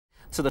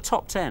to the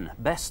top 10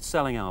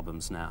 best-selling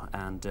albums now.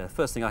 And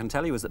first thing I can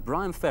tell you is that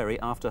Brian Ferry,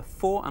 after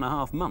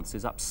 4.5 months,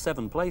 is up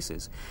 7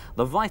 places.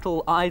 The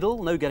Vital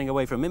Idol, no getting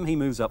away from him, he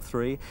moves up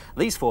 3.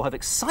 These 4 have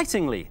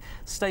excitingly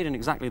stayed in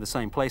exactly the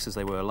same place as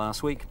they were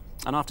last week.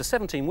 And after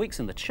 17 weeks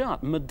in the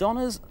chart,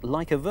 Madonna's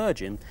Like a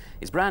Virgin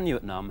is brand new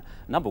at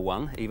number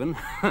 1 even,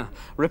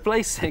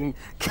 replacing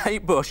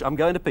Kate Bush. I'm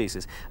going to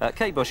pieces.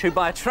 Kate Bush, who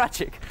by a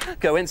tragic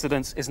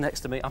coincidence is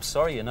next to me. I'm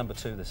sorry you're number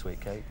 2 this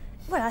week, Kate.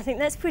 Well, I think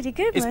that's pretty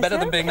good. It's better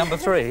than being number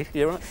 3.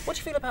 You're right. What do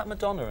you feel about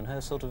Madonna and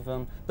her sort of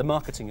the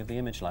marketing of the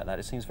image like that?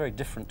 It seems very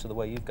different to the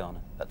way you've gone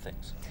at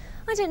things.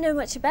 I don't know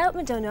much about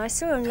Madonna. I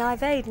saw her on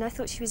Live Aid and I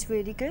thought she was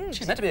really good.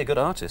 She's meant to be a good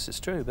artist, it's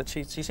true, but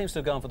she seems to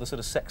have gone for the sort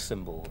of sex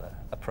symbol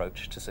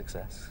approach to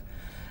success.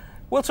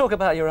 We'll talk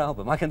about your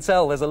album. I can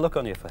tell there's a look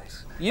on your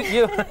face.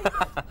 You're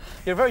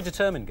a very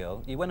determined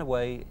girl. You went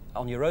away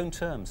on your own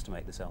terms to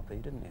make this LP,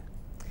 didn't you?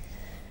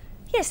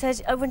 Yes,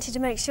 I wanted to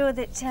make sure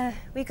that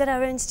we got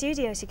our own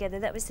studio together.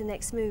 That was the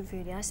next move,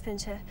 really. I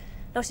spent a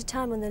lot of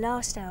time on the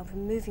last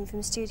album, moving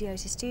from studio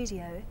to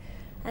studio,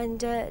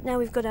 and now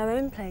we've got our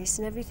own place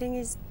and everything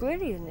is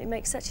brilliant. It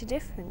makes such a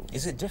difference.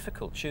 Is it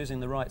difficult choosing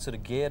the right sort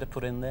of gear to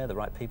put in there, the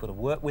right people to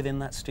work with in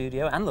that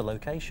studio, and the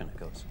location, of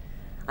course?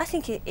 I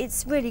think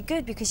it's really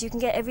good because you can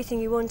get everything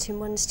you want in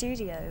one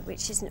studio,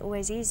 which isn't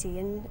always easy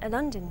in a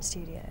London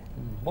studio.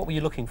 What were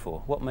you looking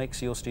for? What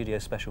makes your studio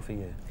special for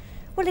you?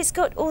 Well, it's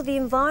got all the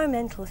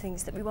environmental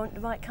things that we want, the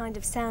right kind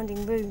of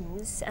sounding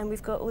rooms, and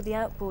we've got all the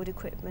outboard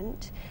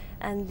equipment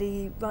and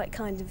the right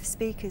kind of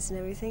speakers and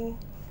everything.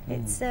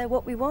 It's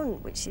what we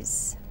want, which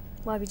is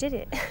why we did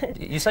it.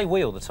 You say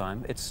we all the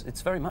time.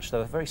 It's very much,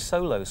 though, a very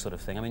solo sort of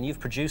thing. I mean,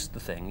 you've produced the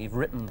thing, you've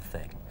written the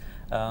thing.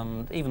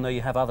 Even though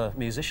you have other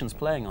musicians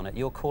playing on it,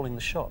 you're calling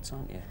the shots,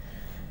 aren't you?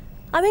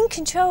 I'm in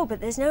control, but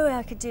there's no way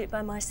I could do it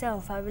by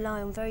myself. I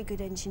rely on very good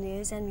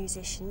engineers and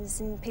musicians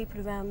and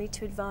people around me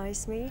to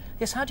advise me.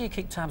 Yes, how do you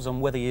keep tabs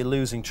on whether you're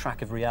losing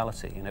track of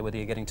reality, you know, whether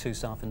you're getting too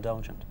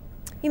self-indulgent?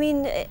 You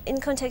mean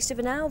in context of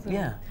an album?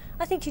 Yeah.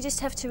 I think you just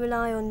have to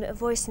rely on a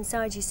voice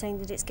inside you saying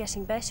that it's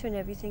getting better and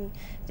everything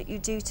that you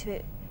do to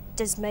it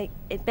does make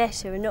it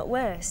better and not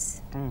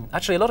worse.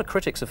 Actually, a lot of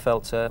critics have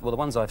felt, well, the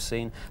ones I've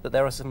seen, that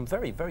there are some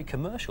very, very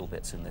commercial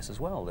bits in this as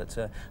well,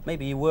 that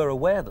maybe you were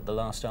aware that the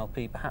last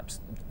LP perhaps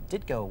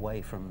did go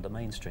away from the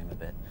mainstream a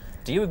bit.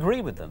 Do you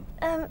agree with them?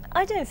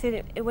 I don't feel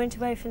it went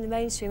away from the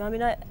mainstream. I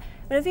mean,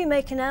 whenever you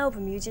make an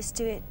album, you just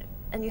do it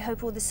and you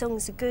hope all the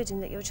songs are good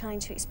and that you're trying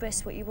to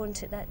express what you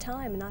want at that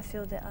time, and I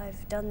feel that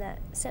I've done that,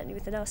 certainly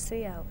with the last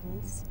 3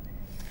 albums.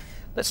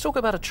 Let's talk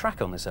about a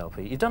track on this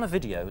LP. You've done a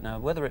video. Now,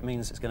 whether it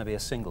means it's going to be a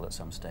single at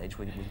some stage,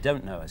 we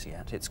don't know as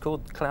yet. It's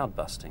called Cloud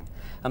Busting,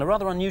 and a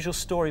rather unusual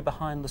story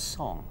behind the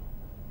song.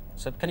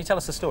 So can you tell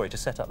us the story to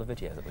set up the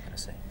video that we're going to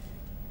see?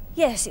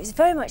 Yes, it's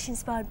very much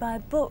inspired by a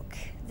book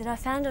that I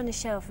found on a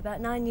shelf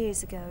about 9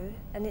 years ago,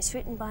 and it's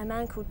written by a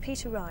man called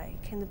Peter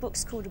Reich, and the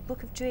book's called A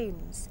Book of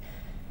Dreams.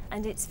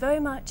 And it's very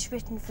much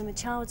written from a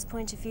child's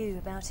point of view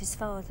about his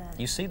father.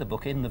 You see the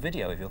book in the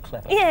video if you're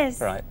clever.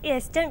 Yes, right.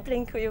 Yes, don't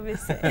blink or you'll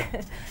miss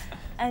it.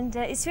 And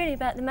it's really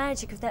about the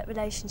magic of that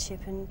relationship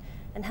and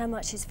how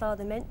much his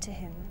father meant to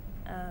him.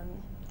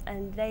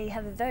 And they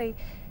have a very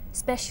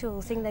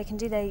special thing they can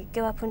do. They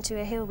go up onto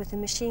a hill with a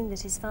machine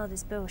that his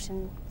father's built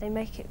and they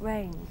make it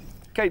rain.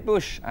 Kate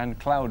Bush and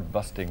Cloud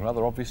Busting,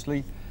 rather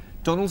obviously.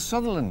 Donald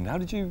Sutherland, how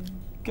did you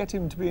get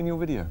him to be in your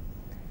video?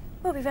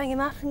 Well, we rang him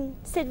up and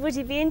said, would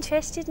he be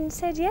interested, and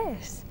said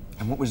yes.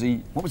 And what was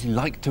he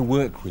like to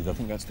work with? I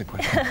think that's the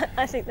question.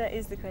 I think that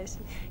is the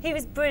question. He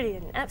was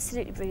brilliant,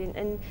 absolutely brilliant,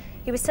 and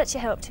he was such a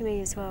help to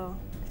me as well.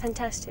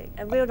 Fantastic,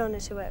 a real honour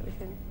to work with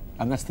him.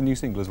 And that's the new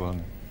single as well?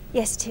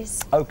 Yes, it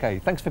is. OK,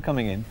 thanks for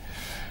coming in.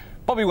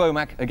 Bobby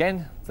Womack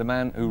again, the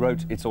man who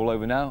wrote It's All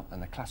Over Now and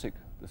the classic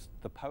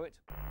The Poet.